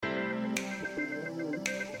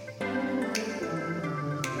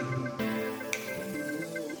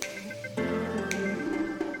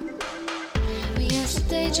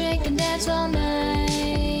we drink and dance all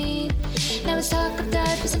night. Now let's talk of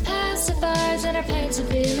diapers and pacifiers and our pants are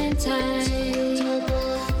feeling tight.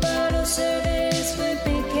 Bottle service with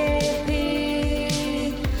BKP.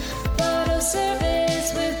 Bottle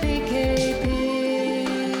service with BKP.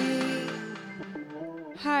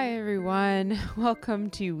 Hi everyone, welcome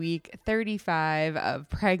to week 35 of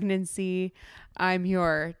pregnancy. I'm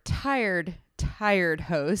your tired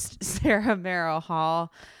host, Sarah Merrill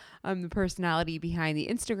Hall. I'm the personality behind the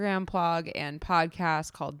Instagram blog and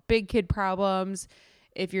podcast called Big Kid Problems.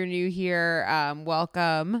 If you're new here,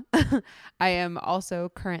 welcome. I am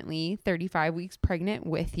also currently 35 weeks pregnant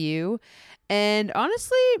with you, and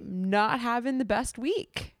honestly, not having the best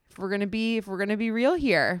week. If we're gonna be real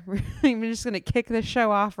here, I'm just gonna kick the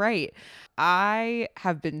show off right. I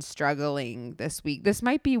have been struggling this week. This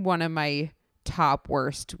might be one of my top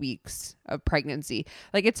worst weeks of pregnancy.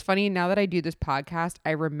 Like, it's funny now that I do this podcast,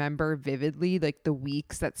 I remember vividly like the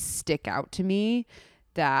weeks that stick out to me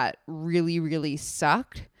that really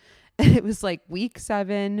sucked. And it was like week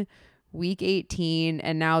 7, week 18,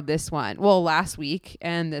 and now this one. Well, last week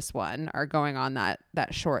and this one are going on that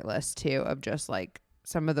short list too of just like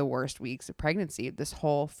some of the worst weeks of pregnancy this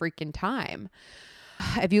whole freaking time.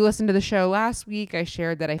 If you listened to the show last week, I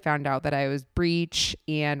shared that I found out that I was breech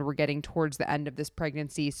and we're getting towards the end of this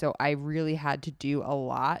pregnancy. So I really had to do a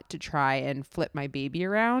lot to try and flip my baby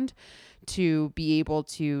around to be able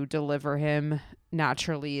to deliver him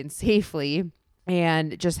naturally and safely.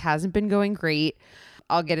 And it just hasn't been going great.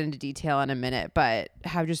 I'll get into detail in a minute, but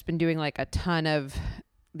have just been doing like a ton of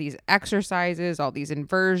these exercises, all these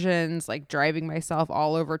inversions, like driving myself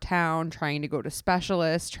all over town, trying to go to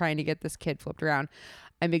specialists, trying to get this kid flipped around.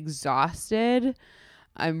 I'm exhausted.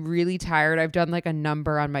 I'm really tired. I've done like a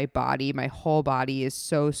number on my body. My whole body is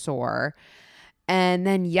so sore. And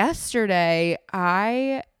then yesterday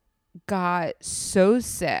I got so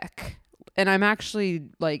sick, and I'm actually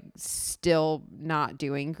like still not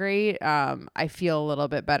doing great. I feel a little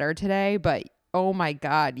bit better today, but oh my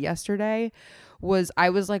God, yesterday I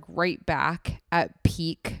was like right back at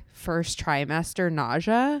peak first trimester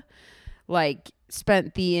nausea. Like,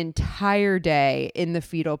 spent the entire day in the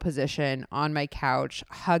fetal position on my couch,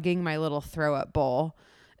 hugging my little throw up bowl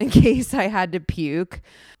in case I had to puke.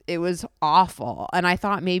 It was awful. And I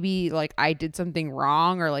thought maybe like I did something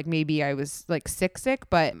wrong, or like maybe I was like sick,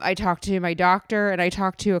 but I talked to my doctor and I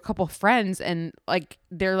talked to a couple friends, and like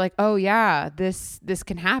they're like, oh yeah, this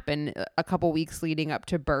can happen a couple weeks leading up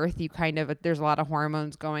to birth. You kind of, there's a lot of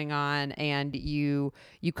hormones going on, and you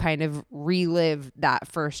kind of relive that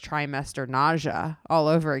first trimester nausea all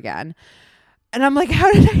over again. And I'm like, how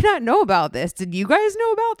did I not know about this? Did you guys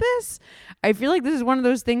know about this? I feel like this is one of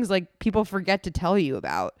those things like people forget to tell you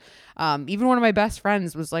about. Even one of my best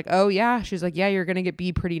friends was like, oh yeah. She's like, yeah, you're going to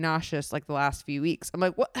be pretty nauseous like the last few weeks. I'm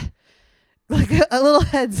like, what? Like a little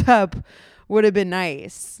heads up would have been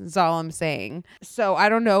nice. That's all I'm saying. So I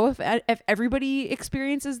don't know if everybody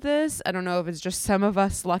experiences this. I don't know if it's just some of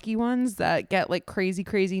us lucky ones that get like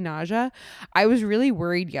crazy nausea. I was really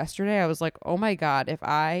worried yesterday. I was like, oh my God, if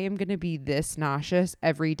I am going to be this nauseous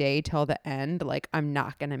every day till the end, like I'm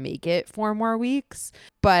not going to make it 4 more weeks.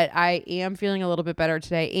 But I am feeling a little bit better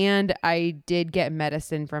today. And I did get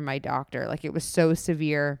medicine from my doctor. Like, it was so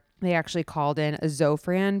severe. They actually called in a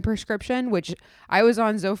Zofran prescription, which I was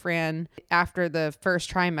on Zofran after the first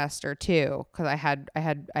trimester too, because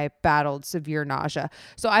I battled severe nausea.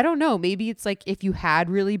 So I don't know, maybe it's like if you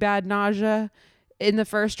had really bad nausea in the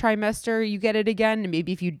first trimester, you get it again. And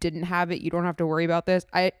maybe if you didn't have it, you don't have to worry about this.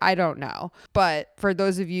 I don't know. But for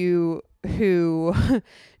those of you who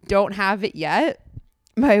don't have it yet,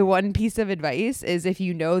 my one piece of advice is, if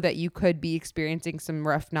you know that you could be experiencing some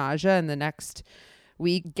rough nausea in the next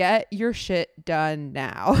week, get your shit done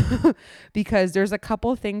now. Because there's a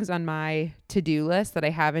couple things on my to-do list that I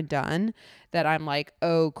haven't done that I'm like,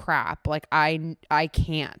 oh crap, like I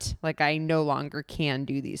can't, like I no longer can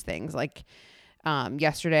do these things. Like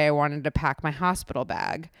yesterday I wanted to pack my hospital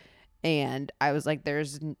bag, and I was like,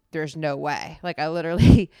 there's no way. Like I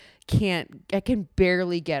literally I can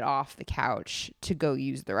barely get off the couch to go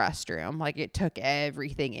use the restroom. Like, it took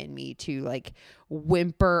everything in me to like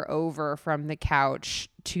whimper over from the couch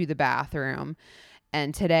to the bathroom.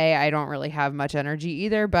 And today I don't really have much energy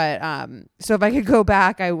either, but so if I could go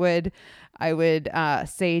back, I would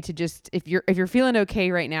say to just, if you're feeling okay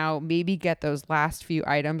right now, maybe get those last few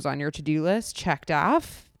items on your to-do list checked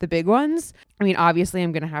off, the big ones. I mean, obviously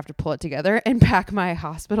I'm going to have to pull it together and pack my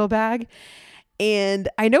hospital bag. And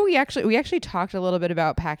I know we actually talked a little bit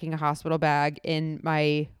about packing a hospital bag in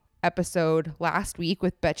my episode last week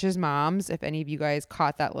with Betch's moms. If any of you guys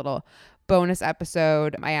caught that little bonus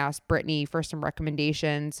episode, I asked Brittany for some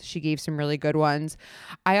recommendations. She gave some really good ones.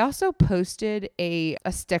 I also posted a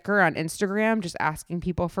sticker on Instagram just asking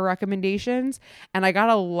people for recommendations, and I got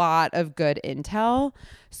a lot of good intel.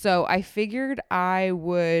 So I figured I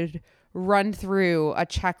would run through a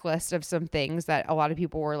checklist of some things that a lot of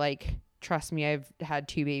people were like, trust me, I've had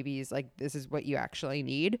 2 babies. Like, this is what you actually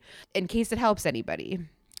need, in case it helps anybody.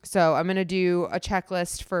 So I'm going to do a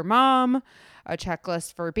checklist for mom, a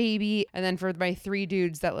checklist for baby, and then for my 3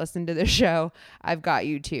 dudes that listen to the show, I've got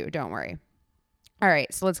you too. Don't worry. All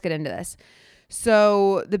right, so let's get into this.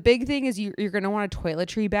 So the big thing is you're going to want a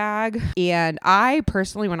toiletry bag. And I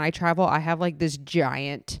personally, when I travel, I have like this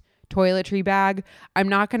giant toiletry bag. I'm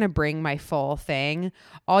not going to bring my full thing.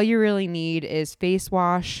 All you really need is face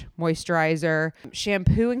wash, moisturizer,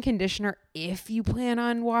 shampoo and conditioner if you plan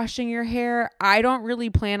on washing your hair. I don't really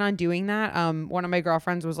plan on doing that. One of my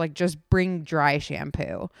girlfriends was like, just bring dry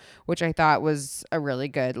shampoo, which I thought was a really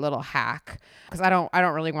good little hack, because I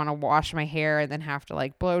don't really want to wash my hair and then have to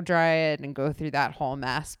like blow dry it and go through that whole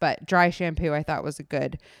mess. But dry shampoo I thought was a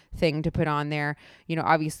good thing to put on there. You know,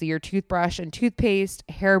 obviously your toothbrush and toothpaste,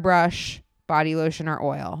 hairbrush, body lotion or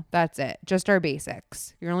oil. That's it. Just our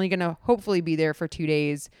basics. You're only going to hopefully be there for 2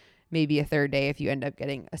 days, maybe a 3rd day if you end up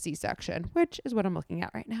getting a C-section, which is what I'm looking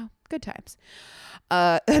at right now. Good times.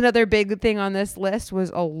 Another big thing on this list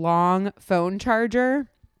was a long phone charger.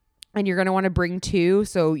 And you're going to want to bring 2,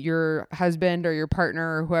 so your husband or your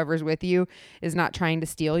partner or whoever's with you is not trying to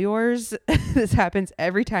steal yours. This happens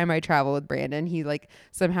every time I travel with Brandon. He like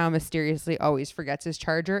somehow mysteriously always forgets his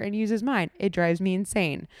charger and uses mine. It drives me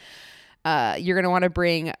insane. You're going to want to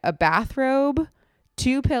bring a bathrobe,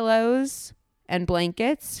 2 pillows, and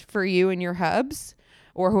blankets for you and your hubs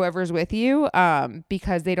or whoever's with you,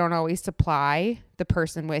 because they don't always supply the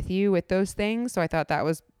person with you with those things. So I thought that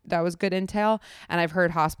was good intel. And I've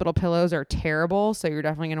heard hospital pillows are terrible, so you're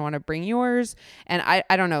definitely going to want to bring yours. And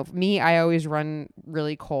I don't know, me, I always run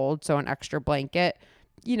really cold, so an extra blanket,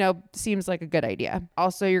 you know, seems like a good idea.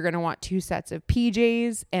 Also, you're going to want 2 sets of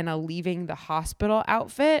PJs and a leaving the hospital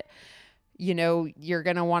outfit. You know, you're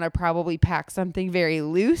going to want to probably pack something very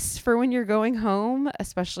loose for when you're going home,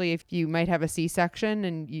 especially if you might have a C-section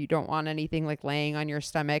and you don't want anything like laying on your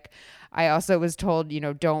stomach. I also was told, you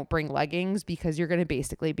know, don't bring leggings because you're going to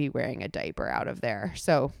basically be wearing a diaper out of there.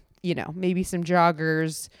 So, you know, maybe some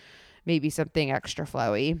joggers, maybe something extra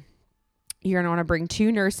flowy. You're going to want to bring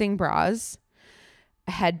 2 nursing bras,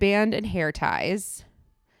 a headband and hair ties,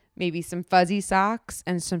 maybe some fuzzy socks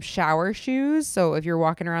and some shower shoes. So if you're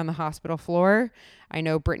walking around the hospital floor, I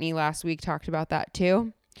know Brittany last week talked about that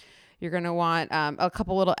too. You're going to want a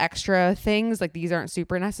couple little extra things. Like, these aren't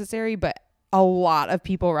super necessary, but a lot of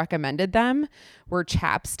people recommended them, were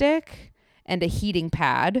chapstick and a heating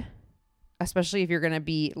pad, especially if you're going to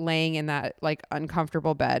be laying in that like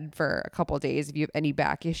uncomfortable bed for a couple of days. If you have any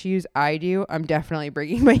back issues, I do, I'm definitely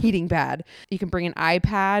bringing my heating pad. You can bring an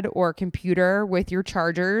iPad or computer with your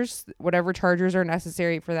chargers, whatever chargers are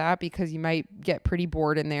necessary for that, because you might get pretty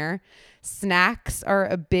bored in there. Snacks are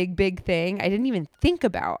a big thing. I didn't even think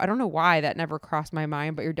about. I don't know why that never crossed my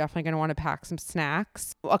mind, but you're definitely going to want to pack some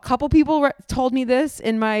snacks. A couple people told me this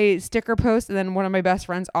in my sticker post, and then one of my best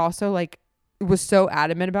friends also like was so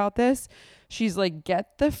adamant about this. She's like,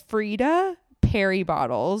 get the Frida Perry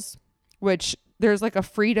bottles, which there's like a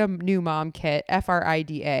Frida new mom kit,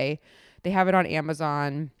 Frida. They have it on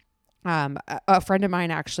Amazon. A friend of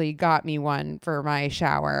mine actually got me one for my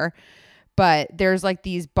shower, but there's like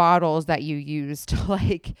these bottles that you use to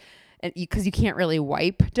like, because you can't really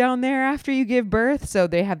wipe down there after you give birth. So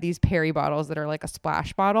they have these Perry bottles that are like a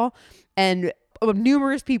splash bottle. And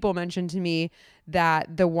numerous people mentioned to me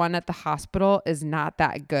that the one at the hospital is not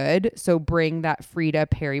that good. So bring that Frida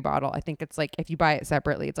Perry bottle. I think it's like, if you buy it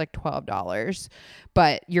separately, it's like $12,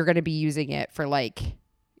 but you're going to be using it for like,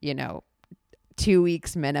 you know, 2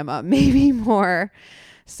 weeks minimum, maybe more.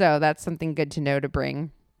 So that's something good to know to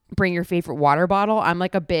bring. Bring your favorite water bottle. I have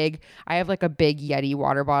like a big Yeti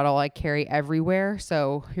water bottle I carry everywhere.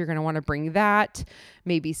 So you're going to want to bring that.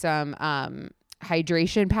 Maybe some,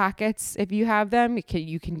 hydration packets if you have them.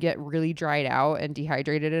 You can get really dried out and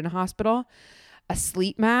dehydrated in a hospital. A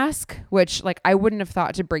sleep mask, which like I wouldn't have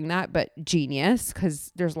thought to bring that, but genius,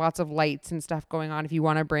 because there's lots of lights and stuff going on if you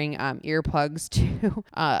want to bring earplugs too.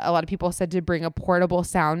 A lot of people said to bring a portable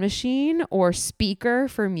sound machine or speaker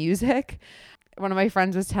for music. one of my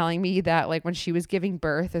friends was telling me that like when she was giving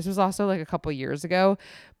birth, this was also like a couple years ago,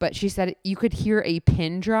 but she said you could hear a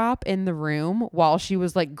pin drop in the room while she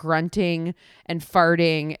was like grunting and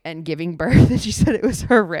farting and giving birth. And she said it was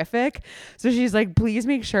horrific. So she's like, please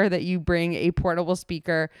make sure that you bring a portable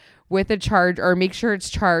speaker with a charge, or make sure it's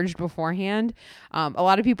charged beforehand. A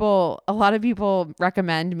lot of people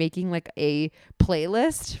recommend making like a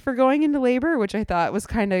playlist for going into labor, which I thought was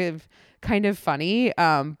kind of funny,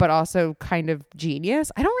 but also kind of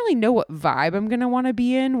genius. I don't really know what vibe I'm going to want to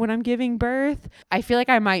be in when I'm giving birth. I feel like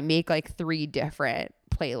I might make like 3 different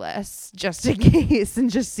playlists just in case and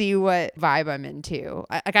just see what vibe I'm into.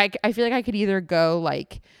 I feel like I could either go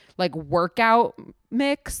like workout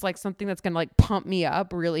mix, like something that's going to like pump me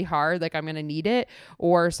up really hard, like I'm going to need it,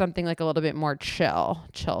 or something like a little bit more chill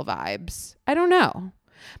vibes. I don't know.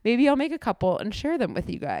 Maybe I'll make a couple and share them with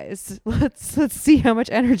you guys. Let's see how much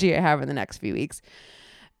energy I have in the next few weeks.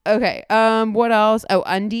 Okay. What else? Oh,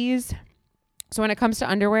 undies. So when it comes to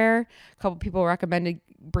underwear, a couple people recommended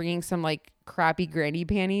bringing some like crappy granny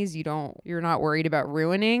panties you're not worried about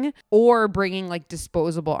ruining, or bringing like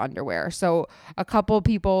disposable underwear. So a couple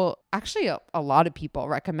people, actually a lot of people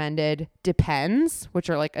recommended Depends, which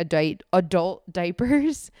are like adult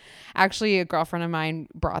diapers. Actually, a girlfriend of mine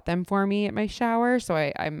brought them for me at my shower, so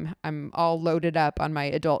I'm all loaded up on my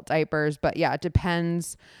adult diapers. But yeah,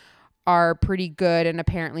 Depends are pretty good and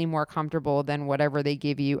apparently more comfortable than whatever they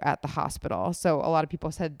give you at the hospital. So a lot of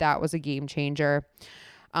people said that was a game changer.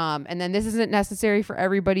 And then this isn't necessary for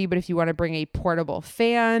everybody, but if you want to bring a portable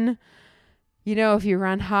fan, if you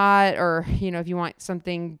run hot, or, if you want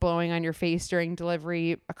something blowing on your face during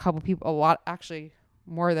delivery, actually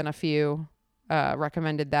more than a few,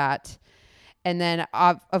 recommended that. And then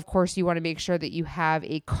of course you want to make sure that you have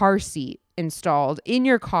a car seat installed in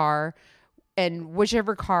your car. And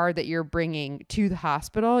whichever car that you're bringing to the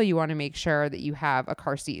hospital, you want to make sure that you have a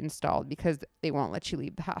car seat installed, because they won't let you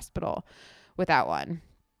leave the hospital without one.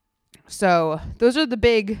 So those are the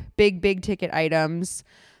big ticket items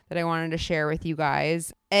that I wanted to share with you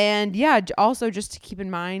guys. And yeah, also just to keep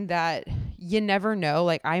in mind that you never know,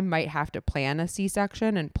 like I might have to plan a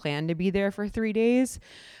C-section and plan to be there for 3 days.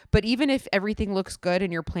 But even if everything looks good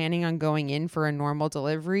and you're planning on going in for a normal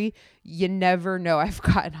delivery, you never know. I've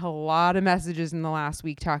gotten a lot of messages in the last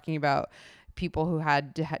week talking about people who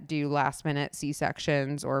had to do last minute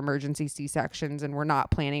C-sections or emergency C-sections and were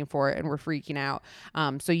not planning for it and were freaking out.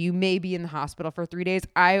 So you may be in the hospital for 3 days.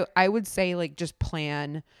 I would say like just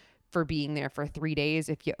plan for being there for 3 days.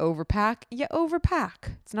 If you overpack, you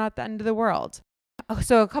overpack. It's not the end of the world.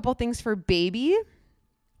 So a couple things for baby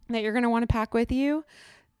that you're going to want to pack with you.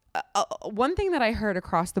 One thing that I heard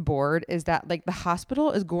across the board is that like the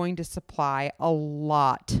hospital is going to supply a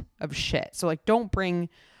lot of shit. So like don't bring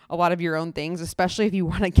a lot of your own things, especially if you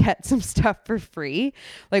want to get some stuff for free.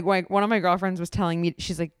 Like one of my girlfriends was telling me,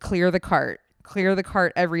 she's like, clear the cart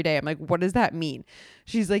every day. I'm like, what does that mean?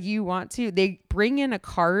 She's like, they bring in a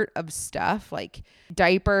cart of stuff like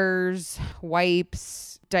diapers, wipes,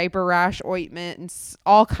 diaper rash ointment, and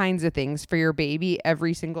all kinds of things for your baby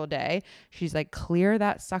every single day. She's like, clear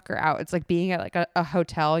that sucker out. It's like being at like a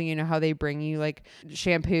hotel, how they bring you like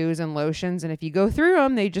shampoos and lotions, and if you go through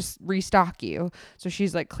them, they just restock you. So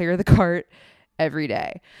she's like, clear the cart every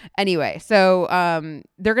day. Anyway, so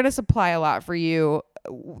they're going to supply a lot for you.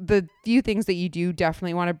 The few things that you do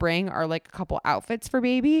definitely want to bring are like a couple outfits for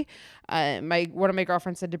baby. One of my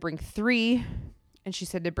girlfriends said to bring 3, and she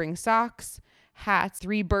said to bring socks, hats,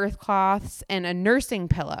 3 birth cloths, and a nursing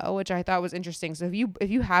pillow, which I thought was interesting. So if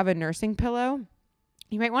you have a nursing pillow,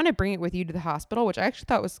 you might want to bring it with you to the hospital, which I actually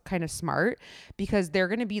thought was kind of smart, because they're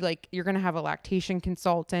going to be like, you're going to have a lactation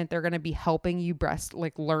consultant. They're going to be helping you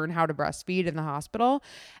learn how to breastfeed in the hospital.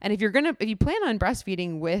 And if you plan on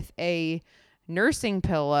breastfeeding with a nursing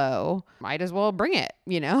pillow, might as well bring it,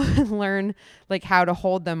 and learn like how to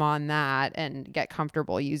hold them on that and get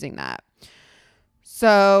comfortable using that.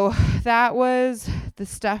 So that was the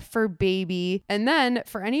stuff for baby. And then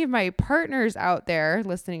for any of my partners out there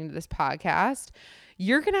listening to this podcast,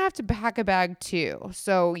 you're going to have to pack a bag too.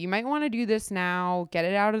 So you might want to do this now, get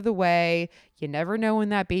it out of the way. You never know when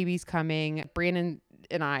that baby's coming. Brandon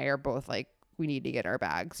and I are both like, we need to get our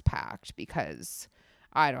bags packed, because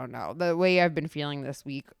I don't know. The way I've been feeling this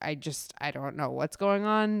week, I don't know what's going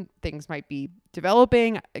on. Things might be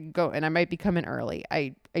developing and I might be coming early.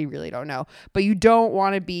 I really don't know. But you don't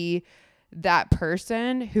want to be that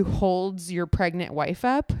person who holds your pregnant wife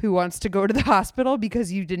up, who wants to go to the hospital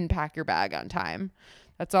because you didn't pack your bag on time.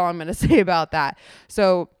 That's all I'm going to say about that.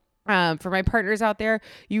 So For my partners out there,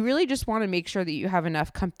 you really just want to make sure that you have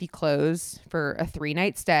enough comfy clothes for a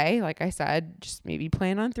 3-night stay. Like I said, just maybe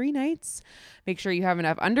plan on 3 nights. Make sure you have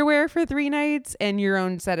enough underwear for 3 nights and your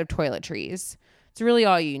own set of toiletries. It's really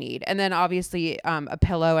all you need. And then obviously a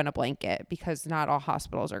pillow and a blanket, because not all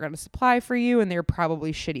hospitals are going to supply for you, and they're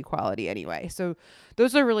probably shitty quality anyway. So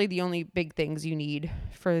those are really the only big things you need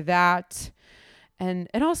for that. And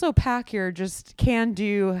also pack your just can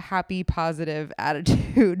do happy positive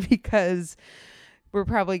attitude, because we're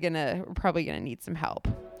probably gonna need some help.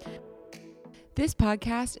 This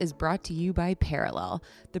podcast is brought to you by Parallel,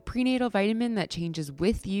 the prenatal vitamin that changes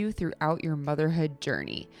with you throughout your motherhood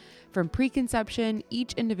journey. From preconception,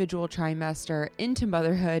 each individual trimester, into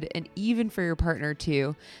motherhood, and even for your partner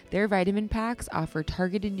too, their vitamin packs offer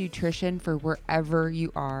targeted nutrition for wherever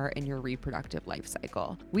you are in your reproductive life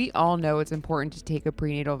cycle. We all know it's important to take a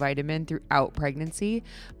prenatal vitamin throughout pregnancy,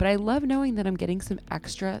 but I love knowing that I'm getting some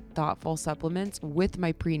extra thoughtful supplements with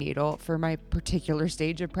my prenatal for my particular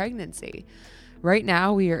stage of pregnancy. Right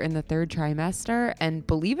now, we are in the 3rd trimester, and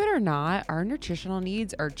believe it or not, our nutritional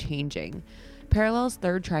needs are changing. Parallel's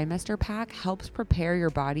 3rd trimester pack helps prepare your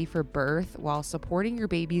body for birth while supporting your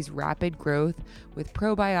baby's rapid growth with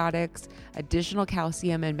probiotics, additional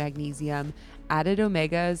calcium and magnesium, added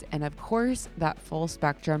omegas, and of course, that full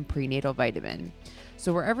spectrum prenatal vitamin.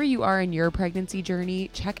 So wherever you are in your pregnancy journey,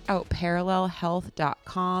 check out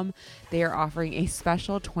parallelhealth.com. They are offering a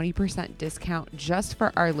special 20% discount just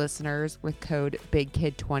for our listeners with code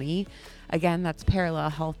BIGKID20. Again, that's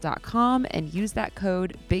parallelhealth.com, and use that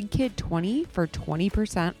code BIGKID20 for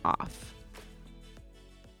 20% off.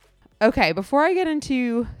 Okay, before I get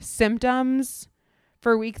into symptoms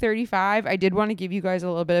for week 35, I did want to give you guys a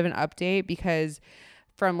little bit of an update, because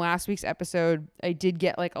from last week's episode, I did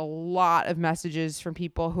get like a lot of messages from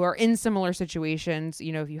people who are in similar situations.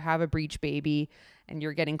 You know, if you have a breech baby and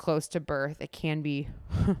you're getting close to birth, it can be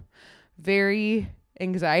very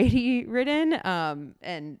anxiety ridden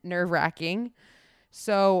and nerve wracking.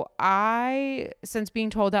 So since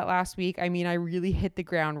being told that last week, I really hit the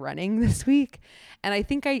ground running this week, and I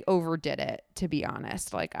think I overdid it, to be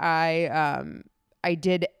honest. Like I've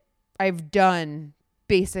done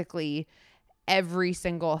basically every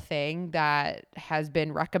single thing that has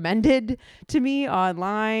been recommended to me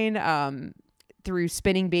online, through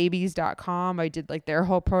spinningbabies.com. I did like their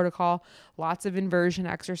whole protocol, lots of inversion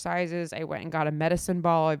exercises. I went and got a medicine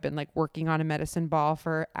ball. I've been like working on a medicine ball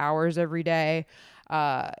for hours every day,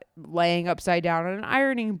 laying upside down on an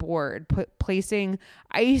ironing board, placing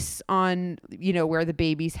ice on, where the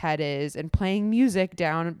baby's head is, and playing music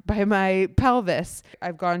down by my pelvis.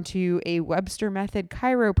 I've gone to a Webster Method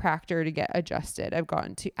chiropractor to get adjusted. I've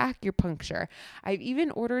gone to acupuncture. I've even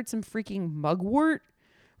ordered some freaking mugwort,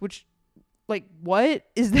 which, like, what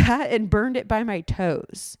is that? And burned it by my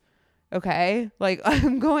toes. Okay. Like,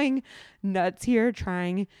 I'm going nuts here,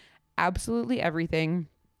 trying absolutely everything.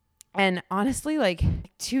 And honestly, like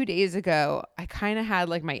 2 days ago, I kind of had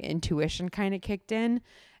like my intuition kind of kicked in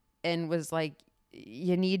and was like,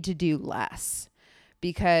 you need to do less,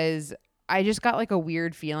 because I just got like a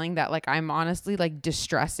weird feeling that like I'm honestly like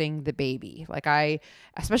distressing the baby. Like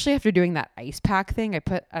especially after doing that ice pack thing, I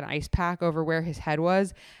put an ice pack over where his head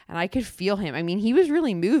was, and I could feel him. I mean, he was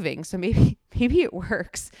really moving, so maybe it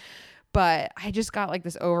works. But I just got like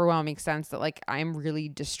this overwhelming sense that like I'm really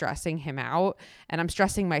distressing him out, and I'm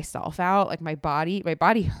stressing myself out. Like my body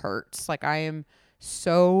hurts. Like I am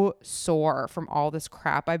so sore from all this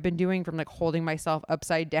crap I've been doing, from like holding myself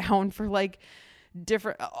upside down for like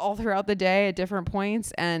different all throughout the day at different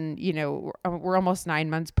points. And we're almost 9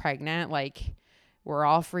 months pregnant. Like we're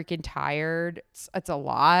all freaking tired. It's a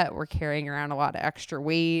lot. We're carrying around a lot of extra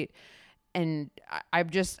weight, and I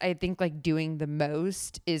think like doing the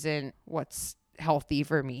most isn't what's healthy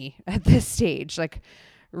for me at this stage. Like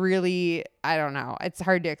really, I don't know, it's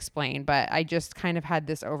hard to explain, but I just kind of had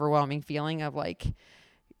this overwhelming feeling of like,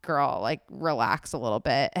 girl, like relax a little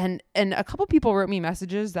bit. And a couple people wrote me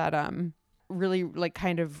messages that really like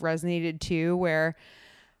kind of resonated too, where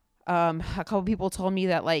a couple people told me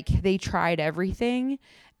that like they tried everything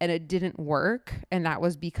and it didn't work, and that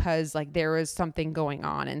was because like there was something going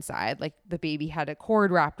on inside, like the baby had a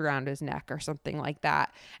cord wrapped around his neck or something like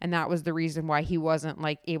that, and that was the reason why he wasn't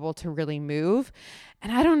like able to really move.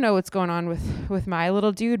 And I don't know what's going on with my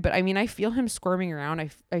little dude, but I mean, I feel him squirming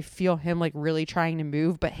around. I feel him like really trying to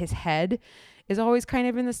move, but his head is always kind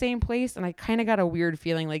of in the same place. And I kind of got a weird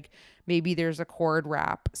feeling like maybe there's a cord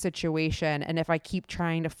wrap situation, and if I keep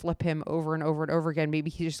trying to flip him over and over and over again, maybe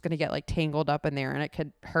he's just going to get like tangled up in there and it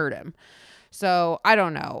could hurt him. So I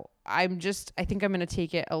don't know. I think I'm going to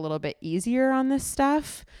take it a little bit easier on this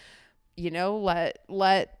stuff,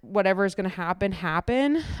 let whatever's going to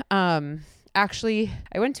happen. Actually,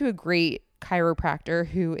 I went to a great chiropractor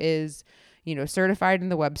who is, certified in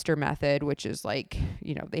the Webster method, which is like,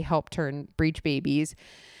 they help turn breech babies.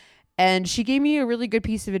 And she gave me a really good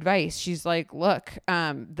piece of advice. She's like, look,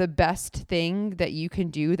 the best thing that you can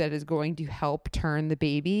do that is going to help turn the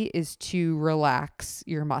baby is to relax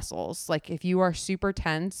your muscles. Like if you are super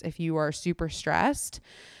tense, if you are super stressed,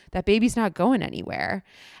 that baby's not going anywhere.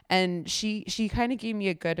 And she kind of gave me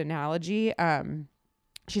a good analogy.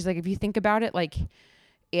 She's like, if you think about it, like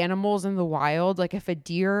animals in the wild, like if a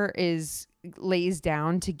deer lays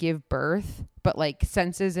down to give birth, but like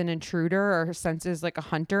senses an intruder or senses like a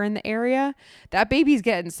hunter in the area, that baby's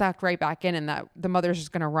getting sucked right back in, and that the mother's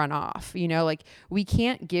just going to run off. Like we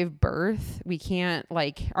can't give birth. We can't,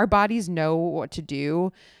 like, our bodies know what to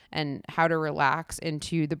do and how to relax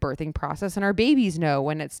into the birthing process. And our babies know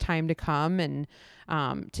when it's time to come and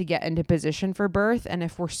to get into position for birth. And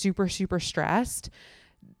if we're super, super stressed,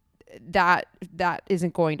 that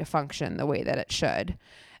isn't going to function the way that it should.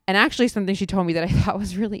 And actually something she told me that I thought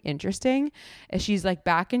was really interesting is she's like,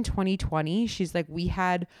 back in 2020, she's like, we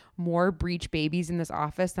had more breech babies in this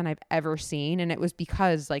office than I've ever seen. And it was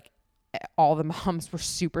because like all the moms were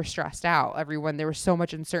super stressed out. There was so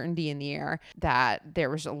much uncertainty in the air that there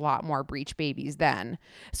was a lot more breech babies then.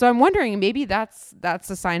 So I'm wondering, maybe that's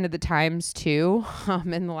a sign of the times too.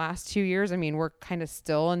 In the last 2 years, I mean, we're kind of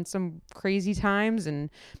still in some crazy times, and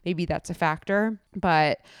maybe that's a factor,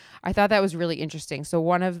 but I thought that was really interesting. So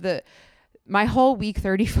my whole week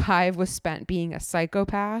 35 was spent being a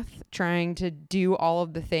psychopath, trying to do all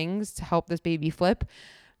of the things to help this baby flip.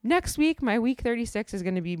 Next week, my week 36 is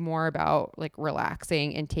going to be more about like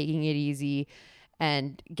relaxing and taking it easy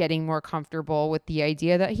and getting more comfortable with the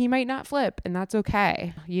idea that he might not flip, and that's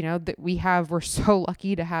okay. We're so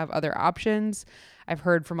lucky to have other options. I've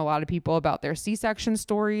heard from a lot of people about their C-section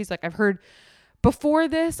stories. Like I've heard before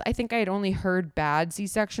this, I think I had only heard bad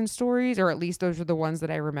C-section stories, or at least those are the ones that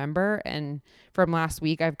I remember. And from last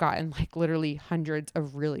week, I've gotten like literally hundreds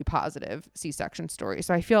of really positive C-section stories.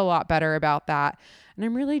 So I feel a lot better about that. And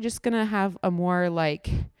I'm really just going to have a more like,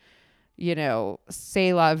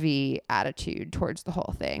 c'est la vie attitude towards the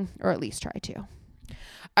whole thing, or at least try to.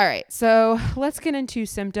 All right. So let's get into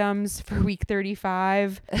symptoms for week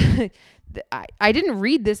 35. I didn't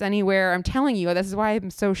read this anywhere. I'm telling you, this is why I'm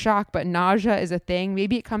so shocked, but nausea is a thing.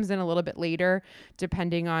 Maybe it comes in a little bit later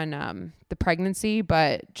depending on the pregnancy,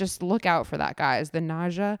 but just look out for that, guys. The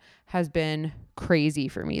nausea has been crazy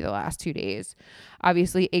for me the last 2 days.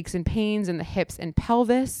 Obviously, aches and pains in the hips and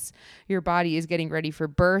pelvis. Your body is getting ready for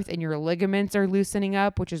birth and your ligaments are loosening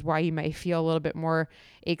up, which is why you might feel a little bit more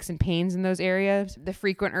aches and pains in those areas. The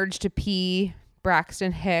frequent urge to pee,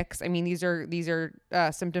 Braxton Hicks. I mean, these are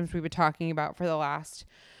symptoms we've been talking about for the last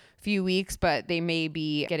few weeks, but they may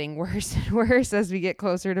be getting worse and worse as we get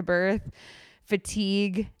closer to birth.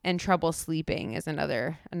 Fatigue and trouble sleeping is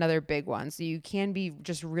another big one. So you can be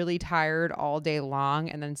just really tired all day long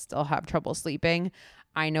and then still have trouble sleeping.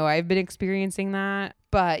 I know I've been experiencing that,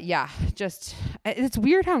 but yeah, it's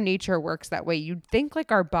weird how nature works that way. You'd think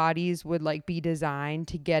like our bodies would like be designed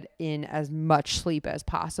to get in as much sleep as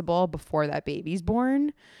possible before that baby's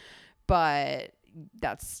born, but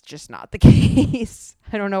that's just not the case.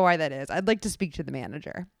 I don't know why that is. I'd like to speak to the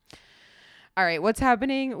manager. All right, what's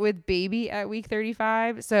happening with baby at week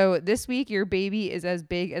 35? So this week, your baby is as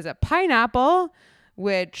big as a pineapple,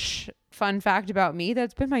 which, fun fact about me,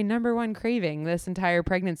 that's been my number one craving this entire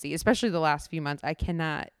pregnancy, especially the last few months. I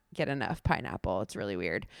cannot get enough pineapple. It's really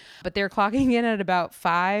weird. But they're clocking in at about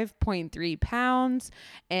 5.3 pounds,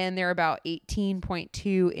 and they're about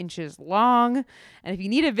 18.2 inches long. And if you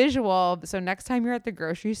need a visual, so next time you're at the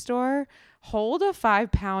grocery store, hold a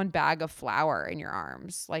 5-pound bag of flour in your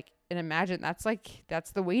arms. And imagine that's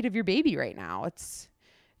the weight of your baby right now. It's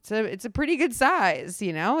a pretty good size,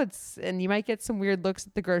 and you might get some weird looks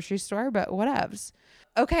at the grocery store, but whatevs.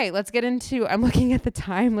 Okay, I'm looking at the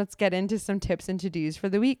time. Let's get into some tips and to-dos for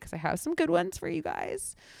the week because I have some good ones for you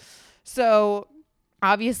guys. So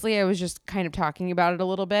obviously I was just kind of talking about it a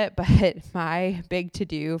little bit, but my big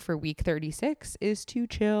to-do for week 36 is to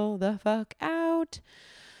chill the fuck out.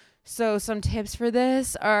 So some tips for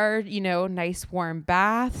this are, nice warm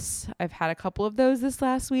baths. I've had a couple of those this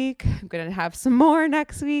last week. I'm going to have some more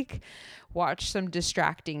next week. Watch some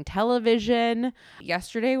distracting television.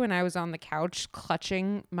 Yesterday when I was on the couch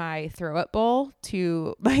clutching my throw-up bowl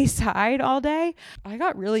to my side all day, I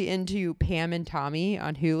got really into Pam and Tommy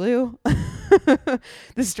on Hulu.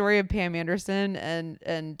 The story of Pam Anderson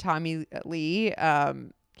and Tommy Lee.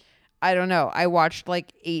 I don't know. I watched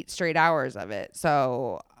like 8 straight hours of it.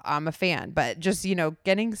 So I'm a fan. But just,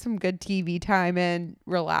 getting some good TV time in,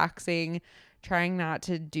 relaxing, trying not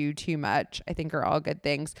to do too much, I think are all good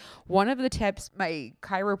things. One of the tips my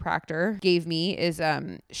chiropractor gave me is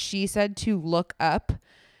she said to look up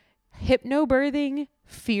hypnobirthing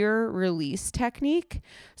fear release technique.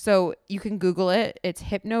 So you can Google it. It's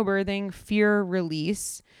hypnobirthing fear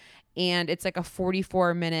release. And it's like a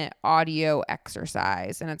 44-minute audio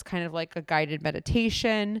exercise. And it's kind of like a guided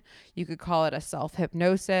meditation. You could call it a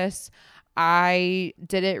self-hypnosis. I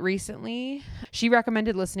did it recently. She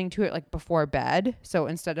recommended listening to it like before bed. So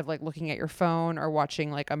instead of like looking at your phone or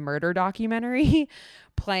watching like a murder documentary,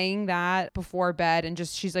 playing that before bed and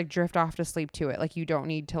just, she's like, drift off to sleep to it. Like you don't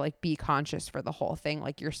need to like be conscious for the whole thing.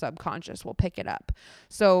 Like your subconscious will pick it up.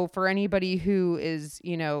 So for anybody who is,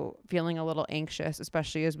 feeling a little anxious,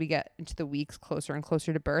 especially as we get into the weeks closer and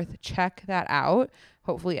closer to birth, check that out.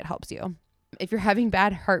 Hopefully it helps you. If you're having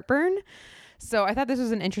bad heartburn, so I thought this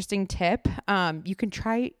was an interesting tip. You can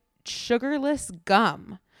try sugarless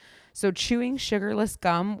gum. So chewing sugarless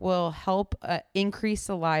gum will help increase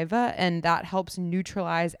saliva, and that helps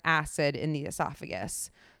neutralize acid in the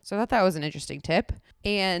esophagus. So I thought that was an interesting tip.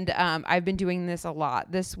 And I've been doing this a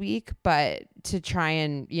lot this week, but to try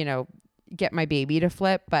and, get my baby to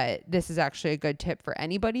flip. But this is actually a good tip for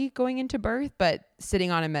anybody going into birth, but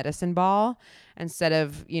sitting on a medicine ball instead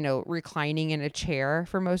of, reclining in a chair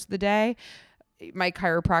for most of the day. My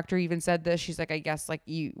chiropractor even said this. She's like, I guess like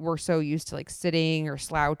we're so used to like sitting or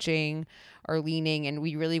slouching or leaning, and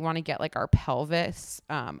we really want to get like our pelvis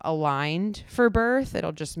aligned for birth.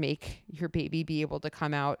 It'll just make your baby be able to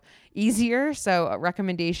come out easier. So a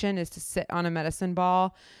recommendation is to sit on a medicine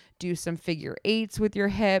ball, do some figure eights with your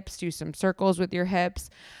hips, do some circles with your hips.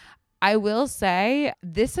 I will say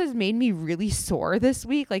this has made me really sore this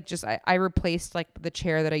week. Like I replaced like the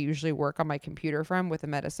chair that I usually work on my computer from with a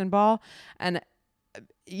medicine ball, and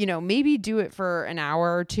maybe do it for an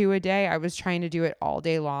hour or two a day. I was trying to do it all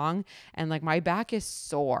day long, and like my back is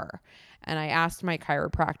sore. And I asked my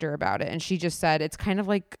chiropractor about it, and she just said it's kind of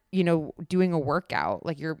like, doing a workout.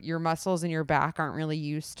 Like your muscles in your back aren't really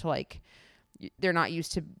used to they're not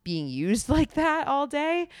used to being used like that all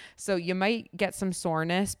day. So you might get some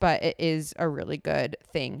soreness, but it is a really good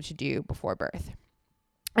thing to do before birth.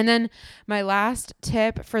 And then my last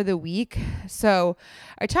tip for the week. So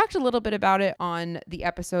I talked a little bit about it on the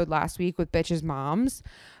episode last week with Bitches Moms.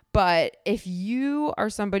 But if you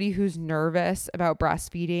are somebody who's nervous about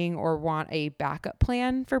breastfeeding or want a backup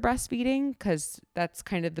plan for breastfeeding, because that's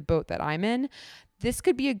kind of the boat that I'm in, this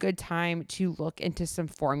could be a good time to look into some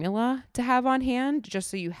formula to have on hand,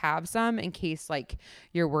 just so you have some in case like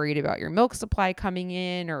you're worried about your milk supply coming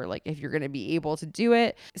in, or like if you're going to be able to do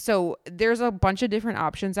it. So there's a bunch of different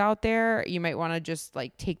options out there. You might want to just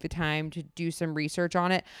like take the time to do some research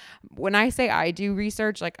on it. When I say I do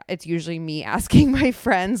research, like it's usually me asking my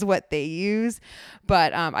friends what they use,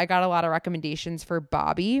 but I got a lot of recommendations for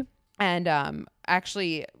Bobbie, and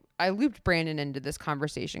actually I looped Brandon into this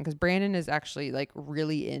conversation because Brandon is actually like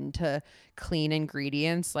really into clean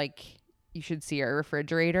ingredients. Like you should see our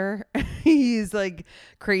refrigerator. He's like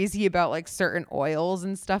crazy about like certain oils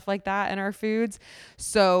and stuff like that in our foods.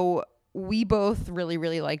 So we both really,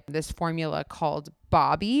 really like this formula called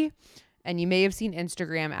Bobbie. And you may have seen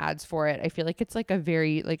Instagram ads for it. I feel like it's like a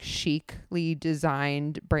very like chicly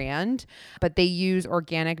designed brand, but they use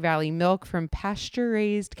Organic Valley milk from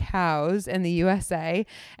pasture-raised cows in the USA.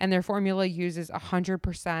 And their formula uses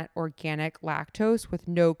 100% organic lactose with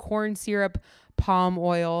no corn syrup, palm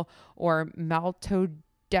oil, or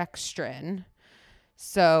maltodextrin.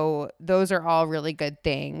 So those are all really good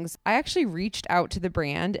things. I actually reached out to the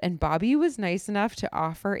brand, and Bobbie was nice enough to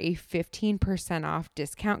offer a 15% off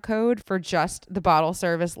discount code for just the Bottle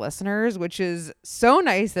Service listeners, which is so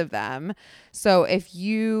nice of them. So if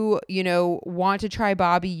you want to try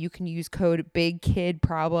Bobbie, you can use code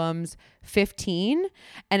BIGKIDPROBLEMS15,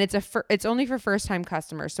 and it's only for first-time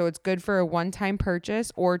customers. So it's good for a one-time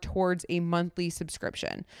purchase or towards a monthly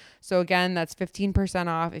subscription. So again, that's 15%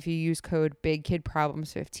 off if you use code BIGKIDPROBLEMS15.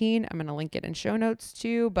 I'm going to link it in show notes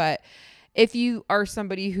too, but if you are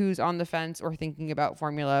somebody who's on the fence or thinking about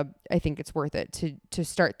formula, I think it's worth it to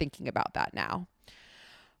start thinking about that now.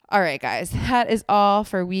 All right, guys, that is all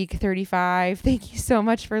for week 35. Thank you so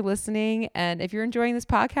much for listening. And if you're enjoying this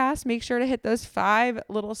podcast, make sure to hit those 5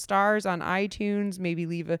 little stars on iTunes. Maybe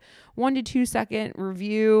leave a 1 to 2 second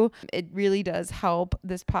review. It really does help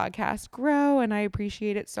this podcast grow, and I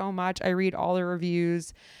appreciate it so much. I read all the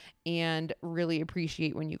reviews, and really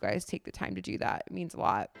appreciate when you guys take the time to do that. It means a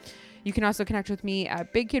lot. You can also connect with me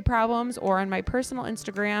at Big Kid Problems or on my personal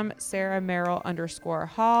Instagram,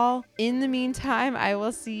 SarahMerrill_Hall. In the meantime, I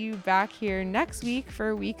will see you back here next week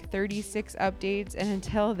for week 36 updates. And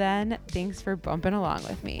until then, thanks for bumping along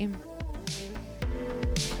with me.